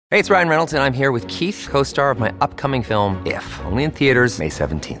Hey, it's Ryan Reynolds, and I'm here with Keith, co-star of my upcoming film, If, only in theaters May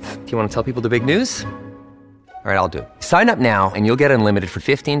 17th. Do you want to tell people the big news? All right, I'll do it. Sign up now and you'll get unlimited for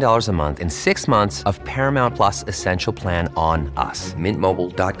 $15 a month and 6 months of Paramount Plus Essential Plan on us.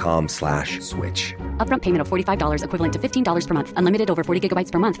 MintMobile.com/switch. Upfront payment of $45 equivalent to $15 per month. Unlimited over 40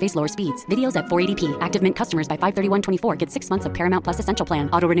 gigabytes per month. Face lower speeds. Videos at 480p. Active Mint customers by 531.24 get 6 months of Paramount Plus Essential Plan.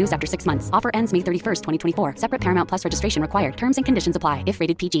 Auto renews after 6 months. Offer ends May 31st, 2024. Separate Paramount Plus registration required. Terms and conditions apply if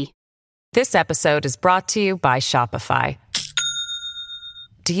rated PG. This episode is brought to you by Shopify.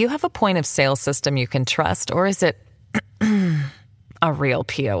 Do you have a point of sale system you can trust, or is it a real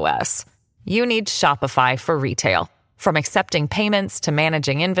POS? You need Shopify for retail. From accepting payments to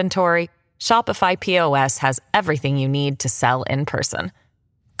managing inventory, Shopify POS has everything you need to sell in person.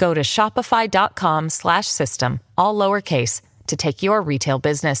 Go to shopify.com/system, all lowercase, to take your retail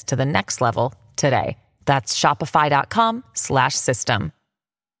business to the next level today. That's shopify.com/system.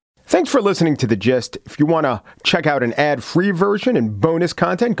 Thanks for listening to The Gist. If you want to check out an ad-free version and bonus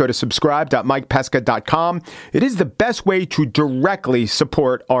content, go to subscribe.mikepesca.com. It is the best way to directly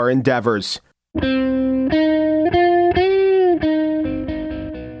support our endeavors.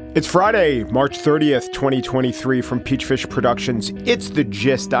 It's Friday, March 30th, 2023 from Peachfish Productions. It's The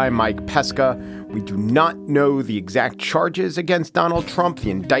Gist. I'm Mike Pesca. We do not know the exact charges against Donald Trump.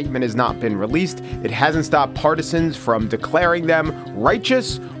 The indictment has not been released. It hasn't stopped partisans from declaring them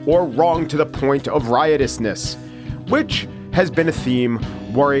righteous or wrong to the point of riotousness, which has been a theme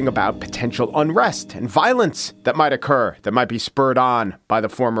worrying about potential unrest and violence that might occur, that might be spurred on by the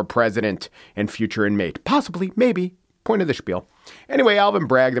former president and future inmate. Possibly, maybe. Point of the spiel. Anyway, Alvin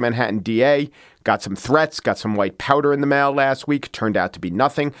Bragg, the Manhattan DA, got some threats, got some white powder in the mail last week. Turned out to be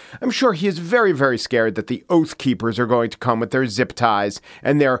nothing. I'm sure he is very, very scared that the Oath Keepers are going to come with their zip ties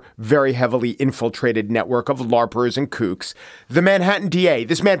and their very heavily infiltrated network of LARPers and kooks. The Manhattan DA,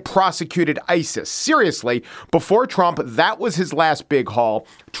 this man prosecuted ISIS. Seriously, before Trump, that was his last big haul.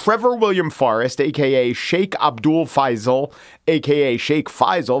 Trevor William Forrest, a.k.a. Sheikh Abdul Faisal, a.k.a. Sheikh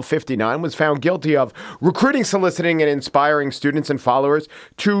Faisal, 59, was found guilty of recruiting, soliciting, and inspiring students and followers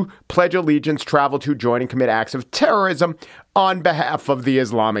to pledge allegiance, travel to, join, and commit acts of terrorism on behalf of the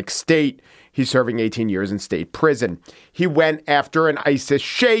Islamic State. He's serving 18 years in state prison. He went after an ISIS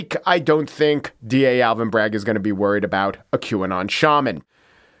sheikh. I don't think DA Alvin Bragg is going to be worried about a QAnon shaman.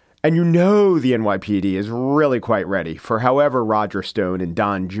 And you know the NYPD is really quite ready for however Roger Stone and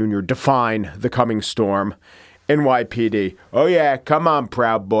Don Jr. define the coming storm. NYPD, oh yeah, come on,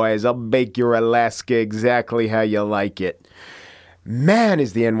 Proud Boys. I'll bake your Alaska exactly how you like it. Man,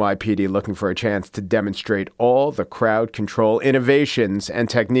 is the NYPD looking for a chance to demonstrate all the crowd control innovations and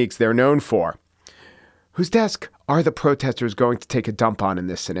techniques they're known for. Whose desk are the protesters going to take a dump on in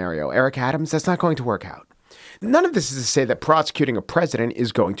this scenario? Eric Adams? That's not going to work out. None of this is to say that prosecuting a president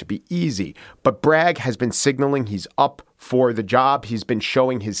is going to be easy, but Bragg has been signaling he's up for the job. He's been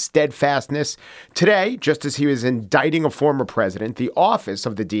showing his steadfastness. Today, just as he was indicting a former president, the office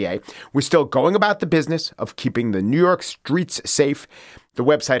of the DA was still going about the business of keeping the New York streets safe. The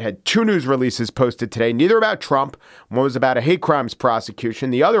website had 2 news releases posted today, neither about Trump. One was about a hate crimes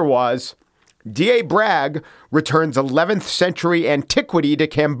prosecution. The other was DA Bragg returns 11th century antiquity to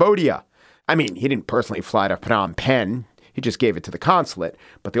Cambodia. I mean, he didn't personally fly to Phnom Penh. He just gave it to the consulate.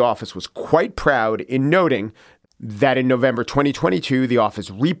 But the office was quite proud in noting that in November 2022, the office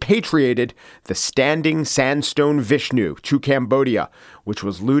repatriated the standing sandstone Vishnu to Cambodia, which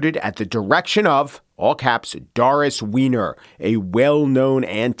was looted at the direction of, all caps, Doris Wiener, a well-known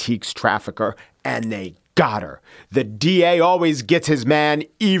antiques trafficker, and they got her. The DA always gets his man,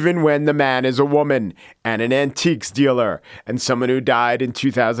 even when the man is a woman and an antiques dealer and someone who died in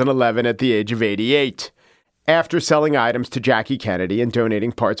 2011 at the age of 88. After selling items to Jackie Kennedy and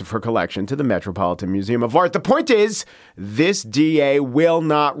donating parts of her collection to the Metropolitan Museum of Art. The point is, this DA will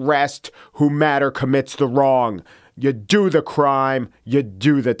not rest. Who matter commits the wrong. You do the crime, you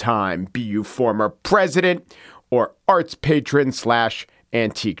do the time. Be you former president or arts patron /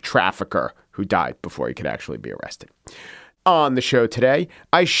 antique trafficker who died before he could actually be arrested. On the show today,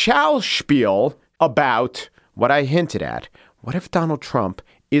 I shall spiel about what I hinted at. What if Donald Trump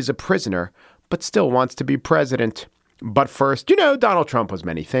is a prisoner but still wants to be president? But first, you know, Donald Trump was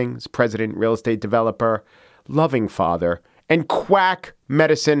many things. President, real estate developer, loving father, and quack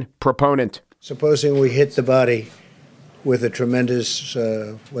medicine proponent. Supposing we hit the body with a tremendous,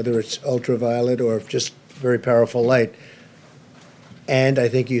 whether it's ultraviolet or just very powerful light, and I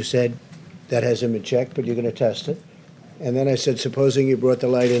think you said that has him in check, but you're going to test it. And then I said, supposing you brought the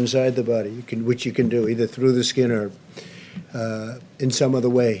light inside the body, which you can do either through the skin or in some other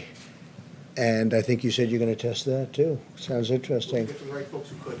way. And I think you said you're going to test that too. Sounds interesting.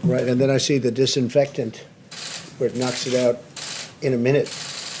 Right, and then I see the disinfectant where it knocks it out in a minute,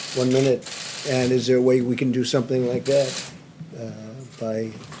 1 minute. And is there a way we can do something like that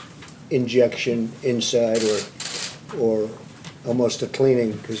by injection inside or almost a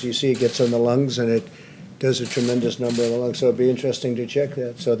cleaning? Because you see it gets on the lungs and it does a tremendous number in the lungs. So it'd be interesting to check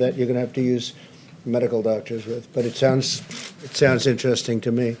that. So that you're going to have to use medical doctors with. But it sounds interesting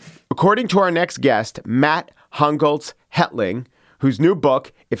to me. According to our next guest, Matt Hungholtz-Hetling, whose new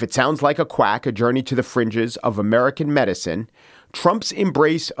book, If It Sounds Like a Quack, A Journey to the Fringes of American Medicine, Trump's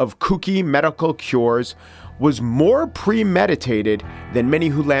embrace of kooky medical cures was more premeditated than many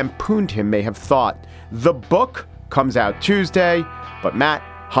who lampooned him may have thought. The book comes out Tuesday, but Matt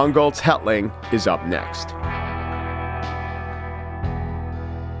Hungholtz-Hetling is up next.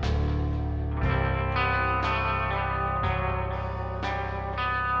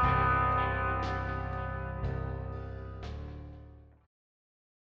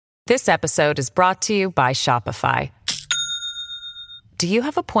 This episode is brought to you by Shopify. Do you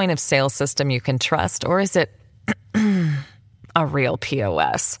have a point of sale system you can trust, or is it a real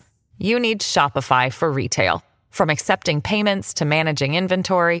POS? You need Shopify for retail. From accepting payments to managing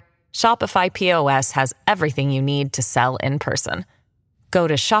inventory, Shopify POS has everything you need to sell in person. Go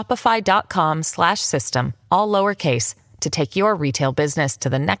to shopify.com/system, all lowercase, to take your retail business to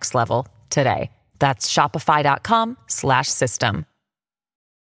the next level today. That's shopify.com/system.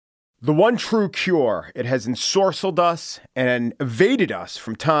 The one true cure, it has ensorcelled us and evaded us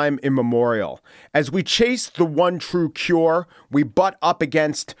from time immemorial. As we chase the one true cure, we butt up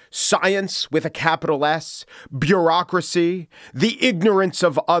against science with a capital S, bureaucracy, the ignorance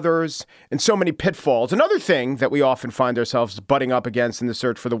of others, and so many pitfalls. Another thing that we often find ourselves butting up against in the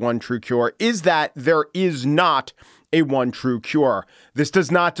search for the one true cure is that there is not a one true cure. This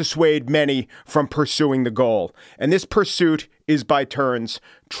does not dissuade many from pursuing the goal. And this pursuit is by turns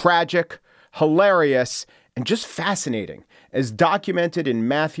tragic, hilarious, and just fascinating, as documented in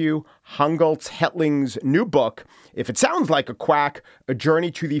Matthew Hungholtz-Hetling's new book, If It Sounds Like a Quack, A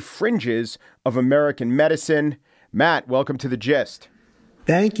Journey to the Fringes of American Medicine. Matt, welcome to The Gist.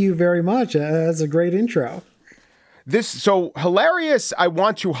 Thank you very much. That's a great intro. So hilarious, I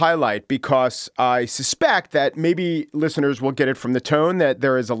want to highlight because I suspect that maybe listeners will get it from the tone that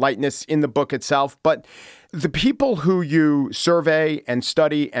there is a lightness in the book itself. But the people who you survey and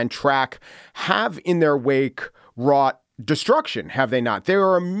study and track have in their wake wrought destruction, have they not?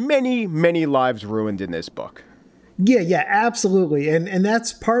 There are many, many lives ruined in this book. Yeah, absolutely. And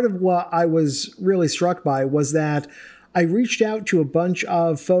that's part of what I was really struck by was that I reached out to a bunch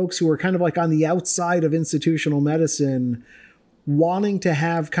of folks who were kind of like on the outside of institutional medicine, wanting to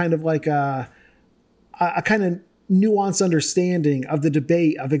have kind of like a kind of nuanced understanding of the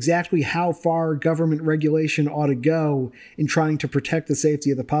debate of exactly how far government regulation ought to go in trying to protect the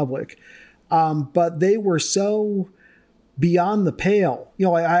safety of the public. But they were so beyond the pale. You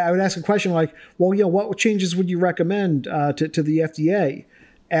know, I would ask a question like, well, you know, what changes would you recommend to the FDA?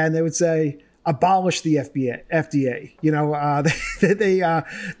 And they would say, abolish the FDA. You know,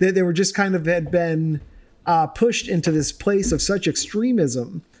 they were just kind of had been pushed into this place of such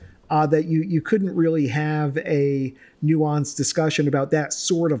extremism that you couldn't really have a nuanced discussion about that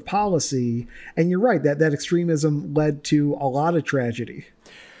sort of policy. And you're right, that extremism led to a lot of tragedy.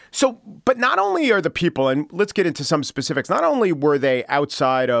 So, but not only are the people, and let's get into some specifics, not only were they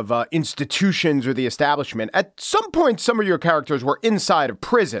outside of institutions or the establishment, at some point, some of your characters were inside of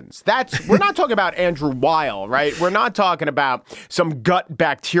prisons. We're not talking about Andrew Weil, right? We're not talking about some gut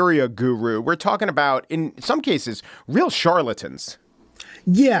bacteria guru. We're talking about, in some cases, real charlatans.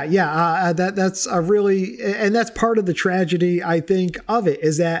 That's a really, and that's part of the tragedy, I think, of it,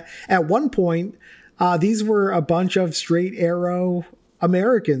 is that at one point, these were a bunch of straight arrow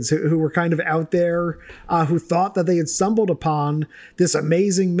Americans who were kind of out there, who thought that they had stumbled upon this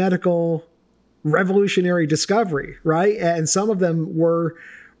amazing medical revolutionary discovery, right? And some of them were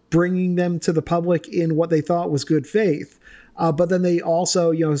bringing them to the public in what they thought was good faith. But then they also,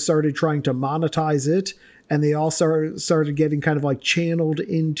 you know, started trying to monetize it. And they all started getting kind of like channeled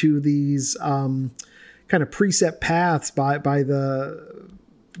into these kind of preset paths by the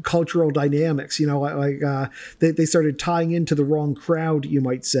cultural dynamics, you know, they started tying into the wrong crowd, you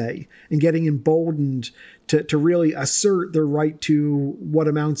might say, and getting emboldened to really assert their right to what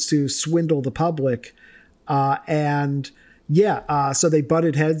amounts to swindle the public. So they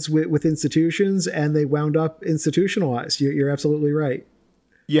butted heads with institutions and they wound up institutionalized. You're absolutely right.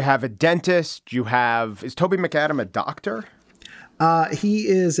 You have a dentist. Is Toby McAdam a doctor? He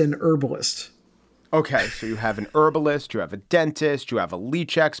is an herbalist. Okay, so you have an herbalist, you have a dentist, you have a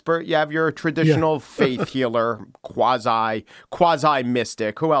leech expert, you have your traditional faith healer, quasi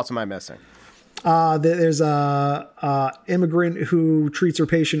mystic. Who else am I missing? There's a immigrant who treats her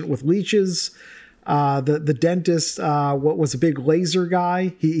patient with leeches. The dentist, what was a big laser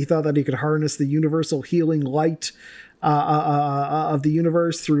guy. He thought that he could harness the universal healing light of the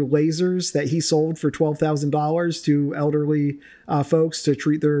universe through lasers that he sold for $12,000 to elderly folks to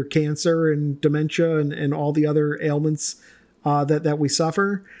treat their cancer and dementia and all the other ailments that we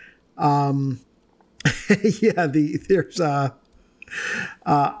suffer. There's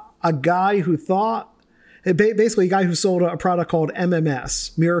a guy who thought, basically a guy who sold a product called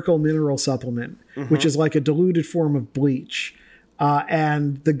MMS, Miracle Mineral Supplement, which is like a diluted form of bleach.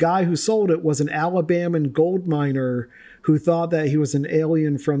 And the guy who sold it was an Alabaman gold miner who thought that he was an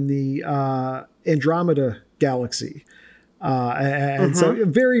alien from the Andromeda galaxy. So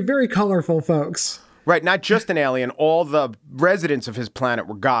very, very colorful folks. Right, not just an alien. All the residents of his planet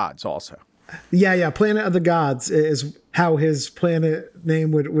were gods also. Yeah. Planet of the Gods is how his planet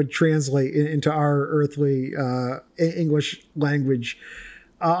name would translate into our earthly English language,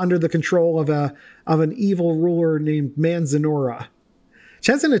 under the control of an evil ruler named Manzanora. Which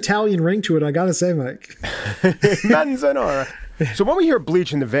has an Italian ring to it, I gotta say, Mike. Manzanora. So when we hear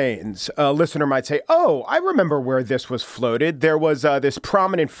bleach in the veins, a listener might say, oh, I remember where this was floated. There was this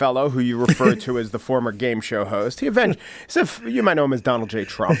prominent fellow who you referred to as the former game show host. You might know him as Donald J.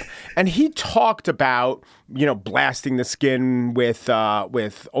 Trump. And he talked about, blasting the skin with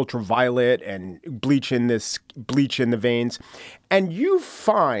ultraviolet and bleach in the veins. And you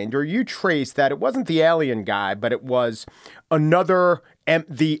trace that it wasn't the alien guy, but it was another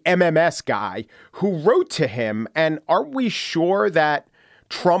the MMS guy who wrote to him. And are we sure that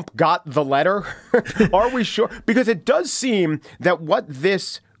Trump got the letter? Are we sure? Because it does seem that what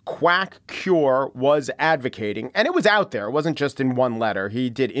this quack cure was advocating, and it was out there, it wasn't just in one letter. He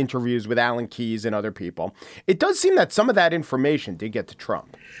did interviews with Alan Keyes and other people. It does seem that some of that information did get to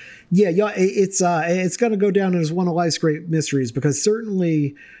Trump. Yeah, it's going to go down as one of life's great mysteries, because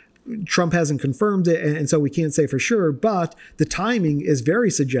certainly Trump hasn't confirmed it, and so we can't say for sure, but the timing is very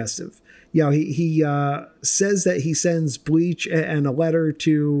suggestive. He says that he sends bleach and a letter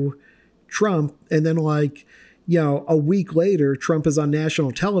to Trump, and then a week later, Trump is on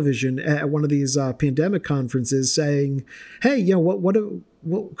national television at one of these pandemic conferences saying, hey, what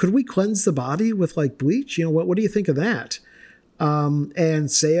could we cleanse the body with bleach? What do you think of that? And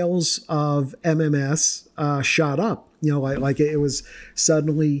sales of MMS shot up. It was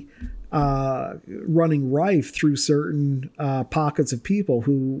suddenly running rife through certain pockets of people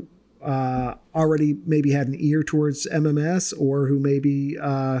who already maybe had an ear towards MMS, or who maybe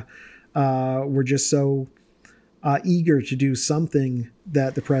were just so eager to do something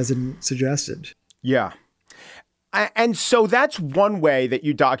that the president suggested. Yeah. And so that's one way that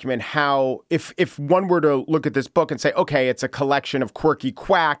you document how, if one were to look at this book and say, okay, it's a collection of quirky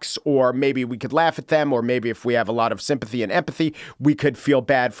quacks, or maybe we could laugh at them, or maybe if we have a lot of sympathy and empathy, we could feel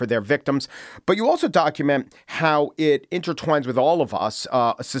bad for their victims. But you also document how it intertwines with all of us,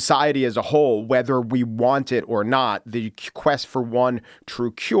 society as a whole, whether we want it or not. The quest for one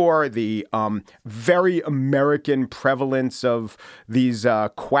true cure, the very American prevalence of these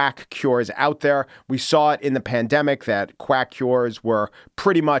quack cures out there. We saw it in the pandemic, that quack cures were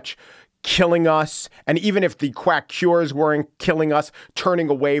pretty much killing us. And even if the quack cures weren't killing us, turning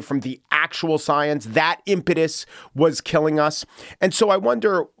away from the actual science, that impetus was killing us. And so I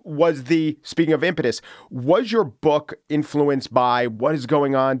wonder, speaking of impetus, was your book influenced by what is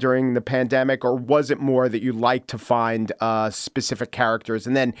going on during the pandemic, or was it more that you like to find specific characters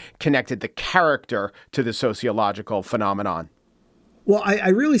and then connected the character to the sociological phenomenon? Well, I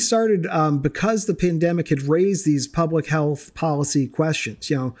really started because the pandemic had raised these public health policy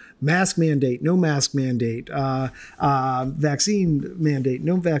questions, mask mandate, no mask mandate, vaccine mandate,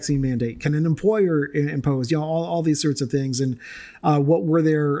 no vaccine mandate. Can an employer impose, all these sorts of things? And what were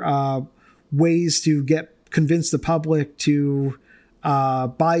there ways to convince the public to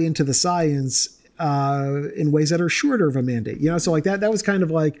buy into the science in ways that are shorter of a mandate? So that was kind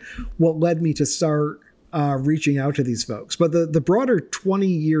of what led me to start reaching out to these folks. But the broader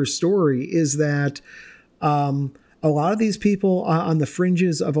 20-year story is that a lot of these people on the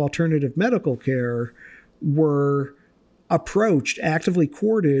fringes of alternative medical care were approached, actively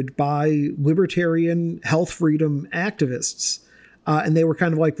courted by libertarian health freedom activists. And they were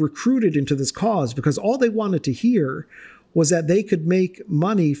kind of recruited into this cause because all they wanted to hear was that they could make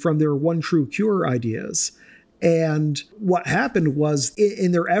money from their one true cure ideas. And what happened was,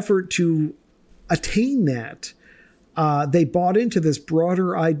 in their effort to attain that, they bought into this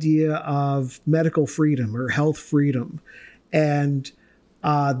broader idea of medical freedom or health freedom. And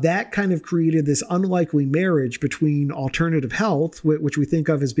that kind of created this unlikely marriage between alternative health, which we think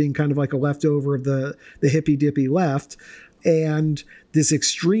of as being kind of like a leftover of the hippy-dippy left, and this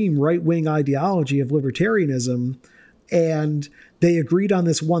extreme right-wing ideology of libertarianism. And they agreed on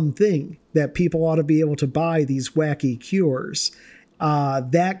this one thing, that people ought to be able to buy these wacky cures.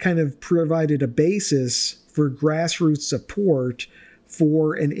 That kind of provided a basis for grassroots support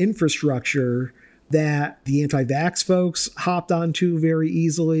for an infrastructure that the anti-vax folks hopped onto very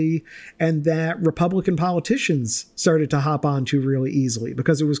easily, and that Republican politicians started to hop onto really easily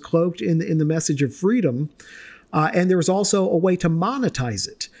because it was cloaked in the message of freedom. And there was also a way to monetize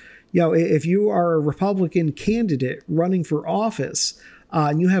it. If you are a Republican candidate running for office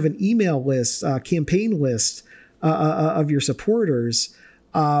and you have an email list, campaign list of your supporters,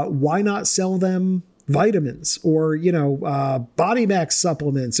 why not sell them vitamins or, body max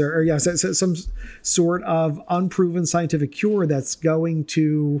supplements or some sort of unproven scientific cure that's going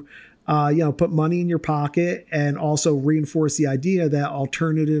to, put money in your pocket and also reinforce the idea that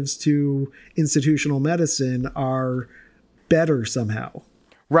alternatives to institutional medicine are better somehow.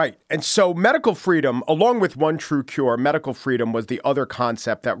 Right. And so medical freedom, along with One True Cure, medical freedom was the other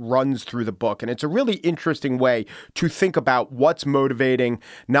concept that runs through the book. And it's a really interesting way to think about what's motivating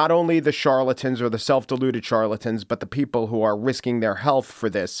not only the charlatans or the self-deluded charlatans, but the people who are risking their health for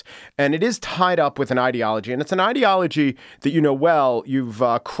this. And it is tied up with an ideology. And it's an ideology that you know well. You've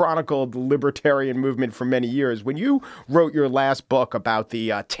chronicled the libertarian movement for many years. When you wrote your last book about the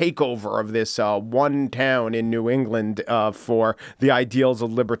takeover of this one town in New England for the ideals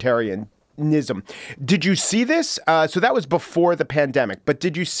of libertarianism. Did you see this? So that was before the pandemic, but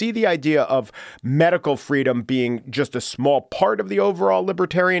did you see the idea of medical freedom being just a small part of the overall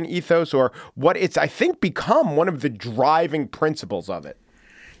libertarian ethos, or what it's, I think, become one of the driving principles of it?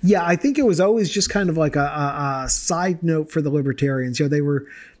 Yeah, I think it was always just kind of like a side note for the libertarians. They were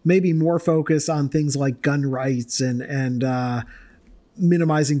maybe more focused on things like gun rights and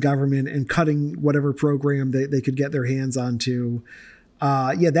minimizing government and cutting whatever program they could get their hands onto.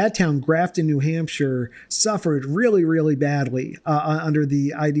 That town, Grafton, New Hampshire, suffered really, really badly under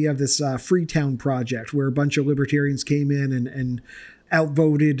the idea of this Freetown project, where a bunch of libertarians came in and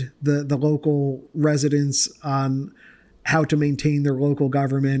outvoted the local residents on how to maintain their local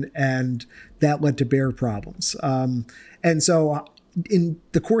government, and that led to bear problems. And so in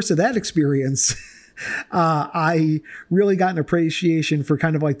the course of that experience, I really got an appreciation for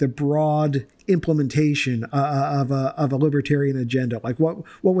kind of like the broad implementation of a libertarian agenda. Like what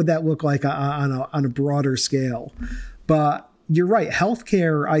would that look like on a broader scale? But you're right.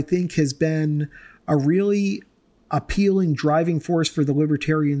 Healthcare, I think, has been a really appealing driving force for the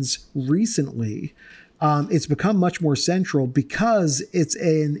libertarians recently. It's become much more central because it's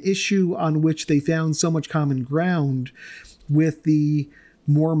an issue on which they found so much common ground with the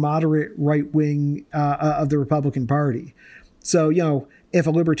more moderate right wing of the Republican Party. So, if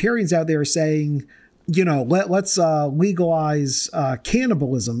a libertarian's out there saying, let's legalize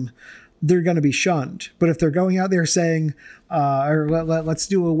cannibalism, they're going to be shunned. But if they're going out there saying, let's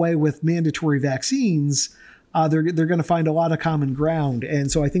do away with mandatory vaccines, they're going to find a lot of common ground.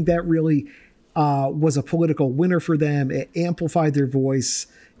 And so I think that really was a political winner for them. It amplified their voice.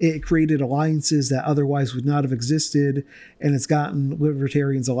 It created alliances that otherwise would not have existed. And it's gotten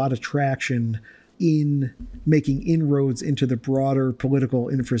libertarians a lot of traction in making inroads into the broader political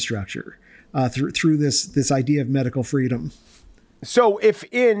infrastructure through this idea of medical freedom. So if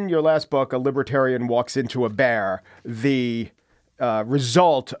in your last book, a libertarian walks into a bear, the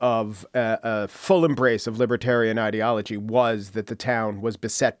result of a full embrace of libertarian ideology was that the town was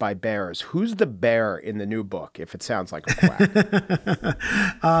beset by bears. Who's the bear in the new book, if it sounds like a quack?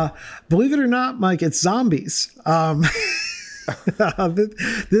 Believe it or not, Mike, it's zombies.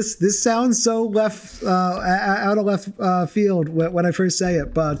 This sounds so out of left field when I first say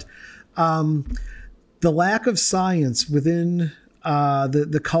it, but the lack of science within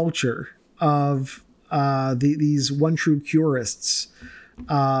the culture of these one true curists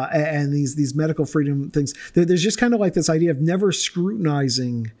and these medical freedom things, there's just kind of like this idea of never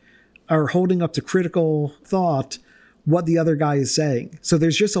scrutinizing or holding up to critical thought what the other guy is saying. So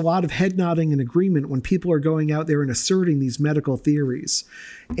there's just a lot of head nodding and agreement when people are going out there and asserting these medical theories.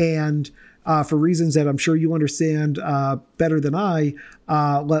 And for reasons that I'm sure you understand better than I,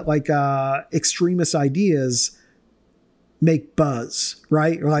 extremist ideas make buzz,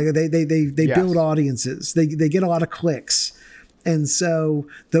 right? Or like they yes. build audiences. They get a lot of clicks. And so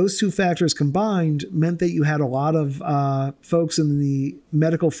those two factors combined meant that you had a lot of folks in the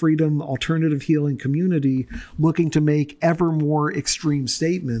medical freedom, alternative healing community looking to make ever more extreme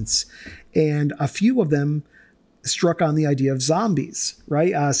statements. And a few of them struck on the idea of zombies,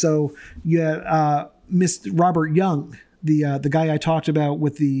 right? So you had Mr. Robert Young, the guy I talked about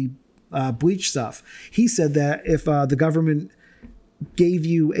with the bleach stuff. He said that if the government gave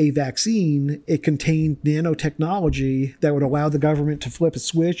you a vaccine, it contained nanotechnology that would allow the government to flip a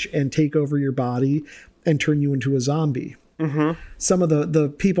switch and take over your body and turn you into a zombie. Mm-hmm. Some of the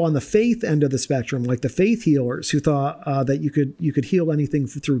people on the faith end of the spectrum, like the faith healers who thought that you could heal anything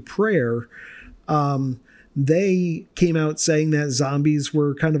through prayer, they came out saying that zombies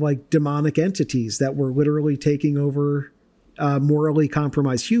were kind of like demonic entities that were literally taking over morally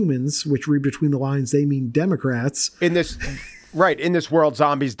compromised humans, which read between the lines, they mean Democrats. In this world,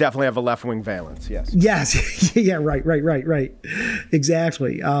 zombies definitely have a left-wing valence, yes. Yes, yeah, right.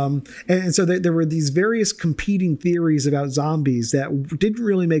 Exactly. And so there were these various competing theories about zombies that didn't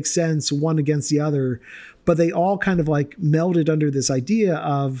really make sense one against the other, but they all kind of like melded under this idea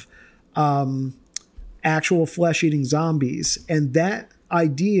of actual flesh-eating zombies. And that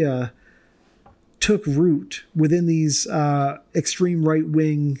idea took root within these extreme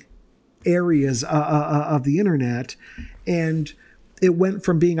right-wing areas of the internet. And it went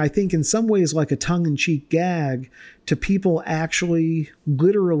from being, I think, in some ways like a tongue-in-cheek gag to people actually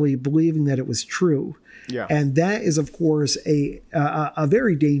literally believing that it was true. Yeah. And that is, of course, a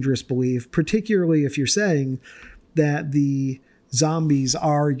very dangerous belief, particularly if you're saying that the zombies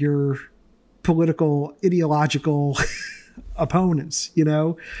are your political, ideological opponents, you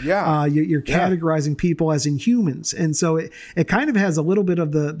know? Yeah. You're categorizing people as inhumans. And so it kind of has a little bit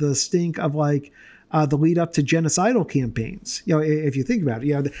of the stink of like the lead up to genocidal campaigns. You know, if you think about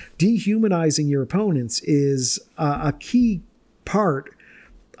it, dehumanizing your opponents is a key part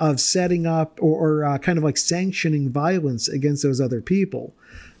of setting up or kind of like sanctioning violence against those other people.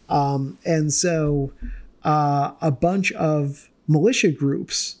 And so a bunch of militia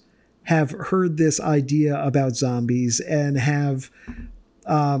groups have heard this idea about zombies and have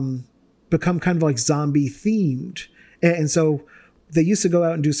become kind of like zombie themed. And so they used to go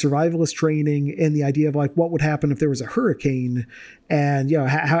out and do survivalist training, and the idea of like what would happen if there was a hurricane, and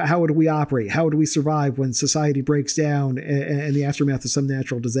how would we operate? How would we survive when society breaks down in the aftermath of some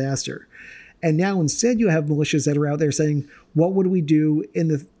natural disaster? And now instead you have militias that are out there saying, what would we do in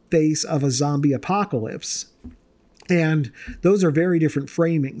the face of a zombie apocalypse? And those are very different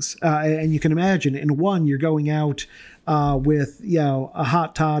framings. And you can imagine in one, you're going out with, a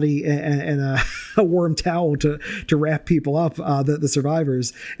hot toddy and a warm towel to wrap people up, the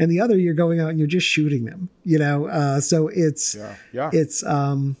survivors. And the other, you're going out and you're just shooting them, so it's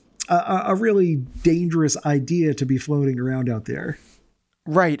a really dangerous idea to be floating around out there.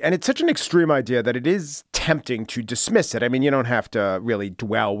 Right. And it's such an extreme idea that it is tempting to dismiss it. I mean, you don't have to really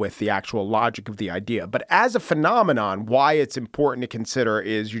dwell with the actual logic of the idea. But as a phenomenon, why it's important to consider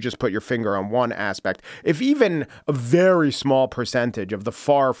is you just put your finger on one aspect. If even a very small percentage of the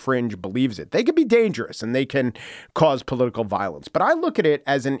far fringe believes it, they can be dangerous and they can cause political violence. But I look at it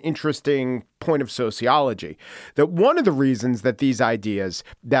as an interesting point of sociology, that one of the reasons that these ideas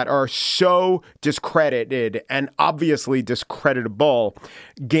that are so discredited and obviously discreditable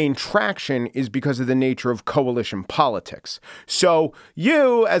gain traction is because of the nature of coalition politics. So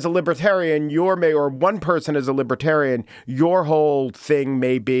you as a libertarian, or one person as a libertarian, your whole thing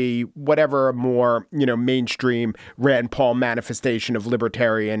may be whatever more, mainstream Rand Paul manifestation of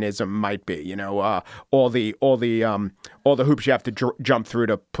libertarianism might be, all the hoops you have to jump through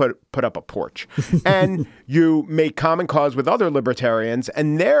to put up a porch. And you make common cause with other libertarians,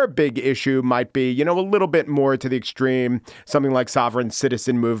 and their big issue might be, a little bit more to the extreme, something like sovereign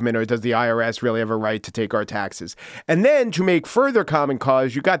citizen movement, or does the IRS really have a right to take our taxes? And then to make further common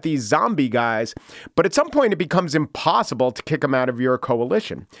cause, you got these zombie guys, but at some point it becomes impossible to kick them out of your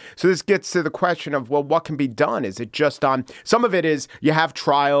coalition. So this gets to the question of, well, what can be done? Is it just some of it is you have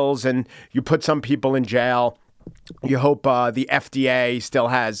trials and you put some people in jail. You hope the FDA still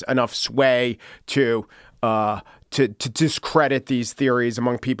has enough sway to discredit these theories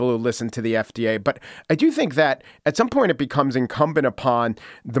among people who listen to the FDA. But I do think that at some point it becomes incumbent upon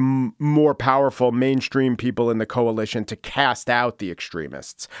the more powerful mainstream people in the coalition to cast out the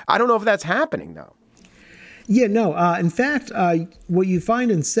extremists. I don't know if that's happening, though. Yeah, no. In fact, what you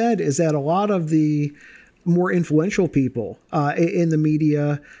find instead is that a lot of the more influential people in the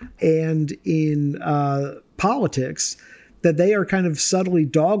media and in politics, that they are kind of subtly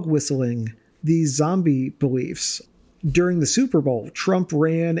dog whistling these zombie beliefs. During the Super Bowl, Trump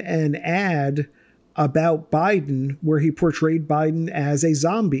ran an ad about Biden where he portrayed Biden as a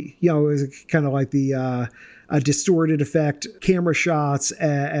zombie. You know, it was kind of like the distorted effect, camera shots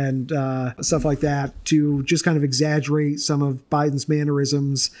and stuff like that to just kind of exaggerate some of Biden's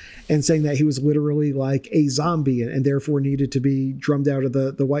mannerisms and saying that he was literally like a zombie and therefore needed to be drummed out of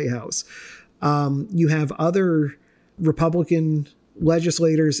the White House. You have other Republican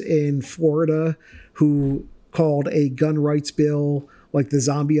legislators in Florida who called a gun rights bill like the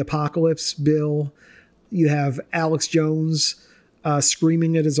zombie apocalypse bill. You have Alex Jones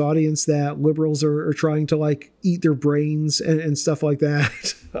screaming at his audience that liberals are trying to like eat their brains and stuff like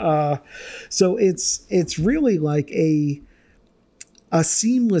that. So it's really like a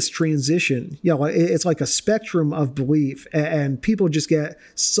seamless transition. You know, it's like a spectrum of belief and people just get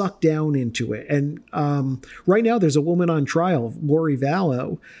sucked down into it. And right now there's a woman on trial, Lori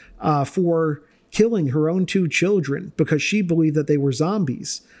Vallow, for killing her own 2 children because she believed that they were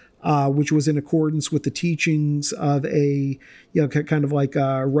zombies. Which was in accordance with the teachings of a, you know, kind of like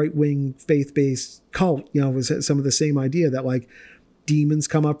a right-wing faith-based cult. You know, it was some of the same idea that like demons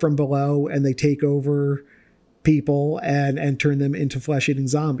come up from below and they take over people and turn them into flesh-eating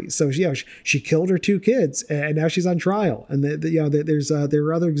zombies. So yeah, she killed her 2 kids and now she's on trial. And you know, there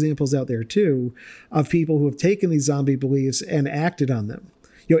are other examples out there too of people who have taken these zombie beliefs and acted on them.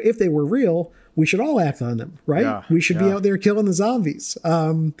 You know, if they were real, we should all act on them, right? Yeah, we should be out there killing the zombies.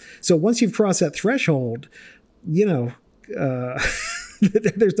 So once you've crossed that threshold, you know,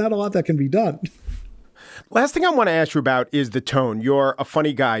 there's not a lot that can be done. Last thing I want to ask you about is the tone. You're a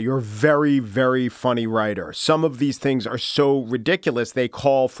funny guy. You're a very, very funny writer. Some of these things are so ridiculous, they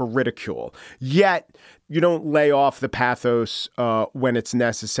call for ridicule. Yet you don't lay off the pathos when it's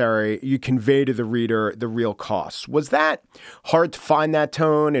necessary. You convey to the reader the real costs. Was that hard to find that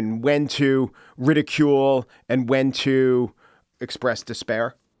tone and when to ridicule and when to express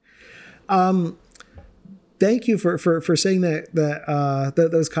despair? Thank you for saying that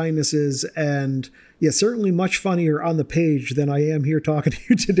those kindnesses, and yeah, certainly much funnier on the page than I am here talking to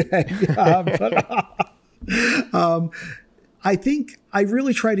you today. I think I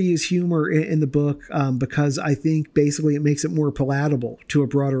really try to use humor in the book because I think basically it makes it more palatable to a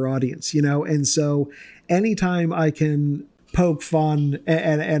broader audience, you know? And so anytime I can poke fun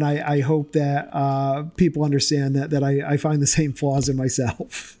and I hope that people understand that I find the same flaws in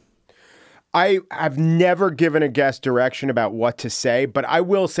myself. I've never given a guest direction about what to say, but I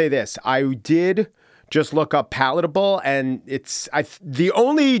will say this. I did just look up palatable and the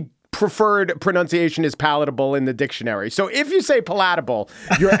only preferred pronunciation is palatable in the dictionary. So if you say palatable,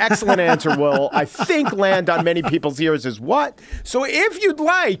 your excellent answer will, I think, land on many people's ears as what? So if you'd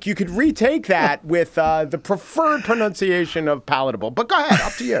like, you could retake that with the preferred pronunciation of palatable. But go ahead,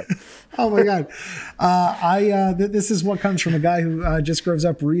 up to you. Oh my God. This is what comes from a guy who just grows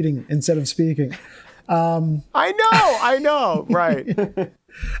up reading instead of speaking. I know. Right.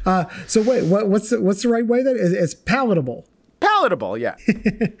 So wait, what's the right way then? It's palatable. Palatable, yeah.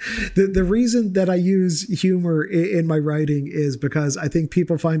 The reason that I use humor in my writing is because I think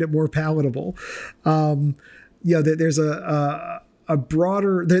people find it more palatable. You know, there's a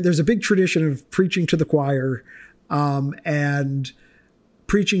broader, there's a big tradition of preaching to the choir, and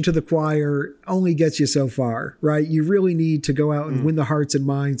preaching to the choir only gets you so far, right? You really need to go out and win the hearts and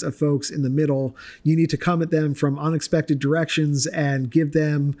minds of folks in the middle. You need to come at them from unexpected directions and give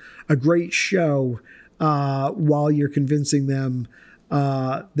them a great show while you're convincing them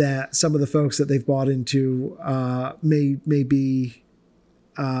that some of the folks that they've bought into may be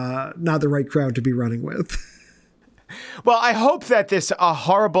not the right crowd to be running with. Well, I hope that this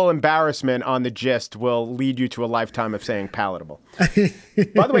horrible embarrassment on the gist will lead you to a lifetime of saying palatable.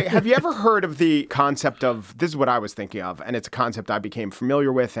 By the way, have you ever heard of the concept of, this is what I was thinking of, and it's a concept I became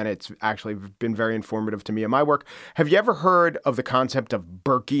familiar with, and it's actually been very informative to me in my work. Have you ever heard of the concept of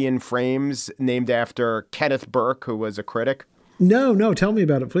Burkean frames, named after Kenneth Burke, who was a critic? No, tell me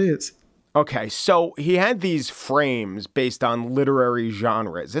about it, please. Okay, so he had these frames based on literary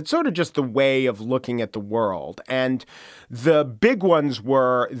genres. It's sort of just the way of looking at the world. And the big ones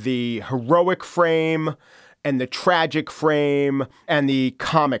were the heroic frame and the tragic frame and the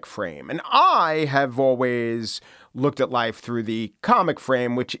comic frame. And I have always looked at life through the comic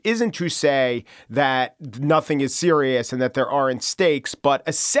frame, which isn't to say that nothing is serious and that there aren't stakes, but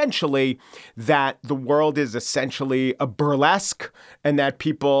essentially that the world is essentially a burlesque and that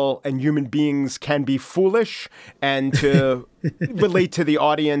people and human beings can be foolish, and to relate to the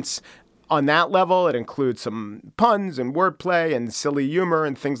audience on that level, it includes some puns and wordplay and silly humor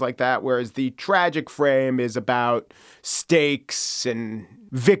and things like that, whereas the tragic frame is about stakes and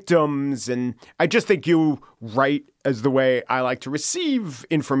victims. And I just think you write as the way I like to receive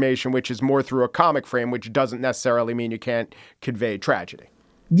information, which is more through a comic frame, which doesn't necessarily mean you can't convey tragedy.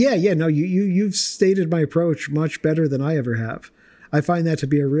 Yeah. No, you've stated my approach much better than I ever have. I find that to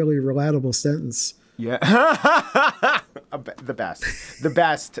be a really relatable sentence. Yeah. The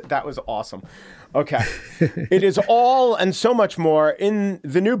best. That was awesome. Okay. It is all and so much more in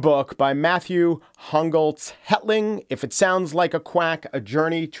the new book by Matthew Hongoltz Hetling. If It Sounds Like a Quack, A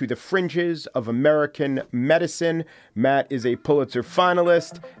Journey to the Fringes of American Medicine. Matt is a Pulitzer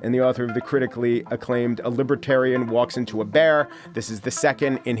finalist and the author of the critically acclaimed A Libertarian Walks Into a Bear. This is the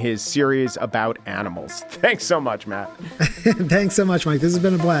second in his series about animals. Thanks so much, Matt. Thanks so much, Mike. This has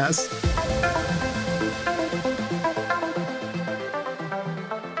been a blast.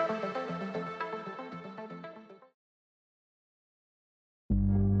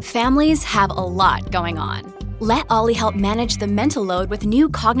 Families have a lot going on. Let Ollie help manage the mental load with new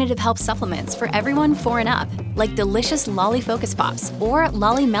cognitive help supplements for everyone 4 and up, like delicious Lolly Focus Pops or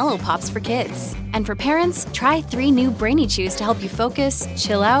Lolly Mellow Pops for kids. And for parents, try 3 new Brainy Chews to help you focus,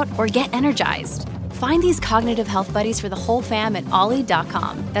 chill out, or get energized. Find these cognitive health buddies for the whole fam at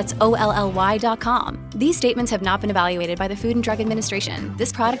ollie.com. That's OLLY.com. These statements have not been evaluated by the Food and Drug Administration.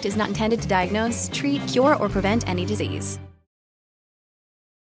 This product is not intended to diagnose, treat, cure, or prevent any disease.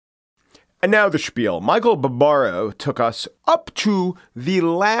 And now the spiel. Michael Barbaro took us up to the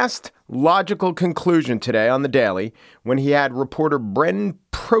last logical conclusion today on The Daily when he had reporter Bren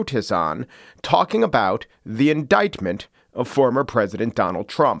Protis on talking about the indictment of former President Donald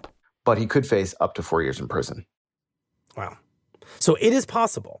Trump. But he could face up to 4 years in prison. Wow. So it is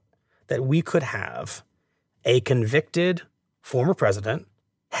possible that we could have a convicted former president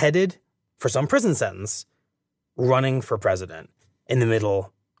headed for some prison sentence running for president in the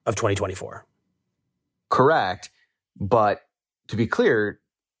middle of 2024. Correct. But to be clear,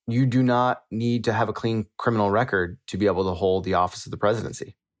 you do not need to have a clean criminal record to be able to hold the office of the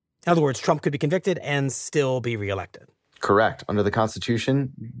presidency. In other words, Trump could be convicted and still be reelected. Correct. Under the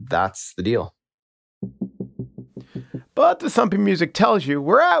Constitution, that's the deal. But the thumping music tells you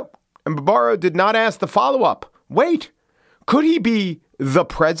we're out. And Barbaro did not ask the follow-up. Wait, could he be the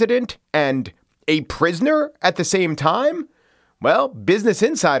president and a prisoner at the same time? Well, Business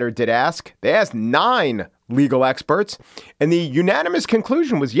Insider did ask. They asked 9 legal experts, and the unanimous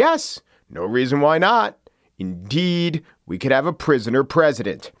conclusion was yes. No reason why not. Indeed, we could have a prisoner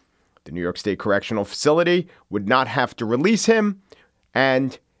president. The New York State Correctional Facility would not have to release him,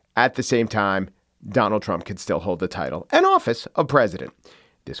 and at the same time, Donald Trump could still hold the title and office of president.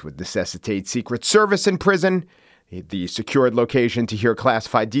 This would necessitate Secret Service in prison. The secured location to hear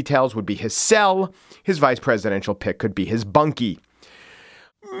classified details would be his cell. His vice presidential pick could be his bunkie.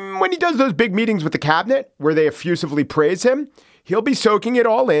 When he does those big meetings with the cabinet where they effusively praise him, he'll be soaking it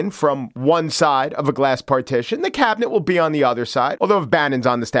all in from one side of a glass partition. The cabinet will be on the other side. Although if Bannon's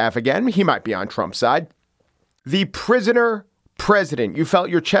on the staff again, he might be on Trump's side. The prisoner president, you felt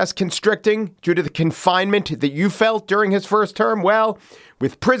your chest constricting due to the confinement that you felt during his first term? Well,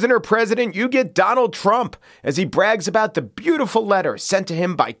 with prisoner president, you get Donald Trump as he brags about the beautiful letter sent to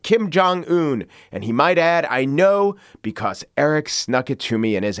him by Kim Jong-un. And he might add, I know because Eric snuck it to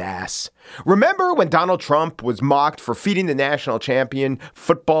me in his ass. Remember when Donald Trump was mocked for feeding the national champion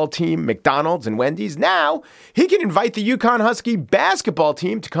football team McDonald's and Wendy's? Now he can invite the Yukon Husky basketball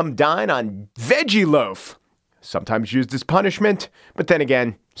team to come dine on veggie loaf. Sometimes used as punishment, but then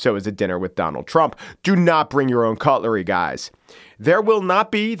again, so is a dinner with Donald Trump. Do not bring your own cutlery, guys. There will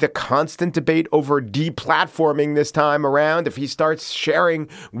not be the constant debate over deplatforming this time around if he starts sharing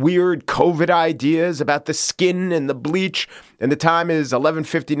weird COVID ideas about the skin and the bleach, and the time is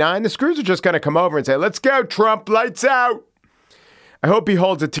 11:59. The screws are just going to come over and say, let's go, Trump, lights out. I hope he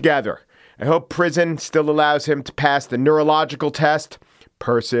holds it together. I hope prison still allows him to pass the neurological test.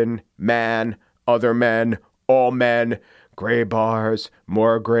 Person, man, other men, all men, gray bars,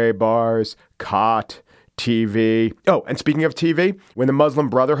 more gray bars, cot, TV. Oh, and speaking of TV, when the Muslim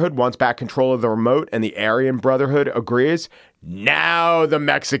Brotherhood wants back control of the remote and the Aryan Brotherhood agrees, now the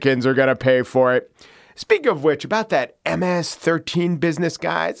Mexicans are going to pay for it. Speaking of which, about that MS-13 business,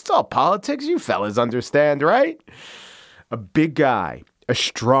 guys, it's all politics. You fellas understand, right? A big guy, a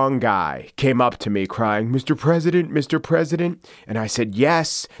strong guy came up to me crying, Mr. President. And I said,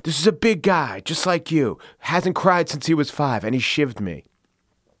 yes, this is a big guy, just like you. Hasn't cried since he was 5, and he shivved me.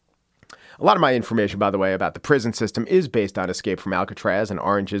 A lot of my information, by the way, about the prison system is based on Escape from Alcatraz and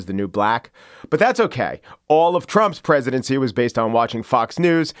Orange is the New Black. But that's okay. All of Trump's presidency was based on watching Fox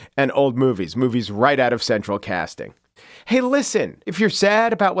News and old movies right out of Central Casting. Hey, listen, if you're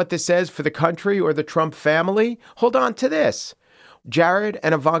sad about what this says for the country or the Trump family, hold on to this. Jared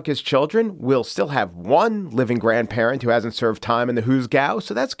and Ivanka's children will still have one living grandparent who hasn't served time in the Hoosgow,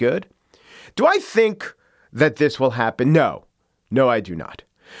 so that's good. Do I think that this will happen? No. No, I do not.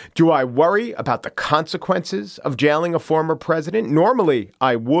 Do I worry about the consequences of jailing a former president? Normally,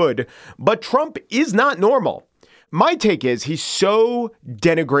 I would, but Trump is not normal. My take is he's so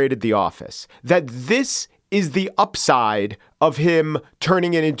denigrated the office that this is the upside of him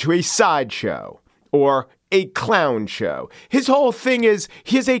turning it into a sideshow or a clown show. His whole thing is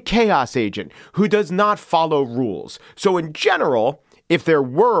he is a chaos agent who does not follow rules. So in general, if there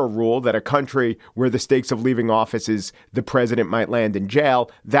were a rule that a country where the stakes of leaving office is the president might land in jail,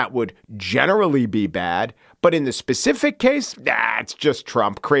 that would generally be bad. But in the specific case, it's just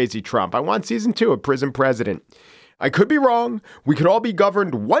Trump, crazy Trump. I want season 2 of Prison President. I could be wrong. We could all be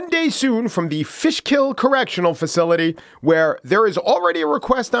governed one day soon from the Fishkill Correctional Facility, where there is already a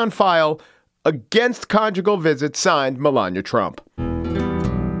request on file against conjugal visits signed Melania Trump.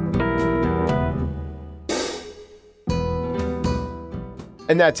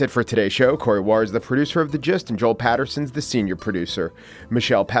 And that's it for today's show. Corey Warr is the producer of The Gist, and Joel Patterson's the senior producer.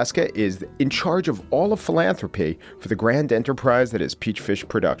 Michelle Pesca is in charge of all of philanthropy for the grand enterprise that is Peachfish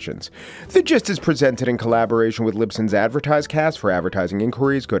Productions. The Gist is presented in collaboration with Libsyn's AdvertiseCast. For advertising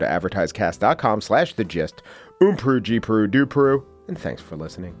inquiries, go to advertisecast.com/thegist. Peru, G Peru, do Peru, and thanks for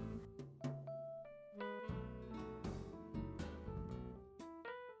listening.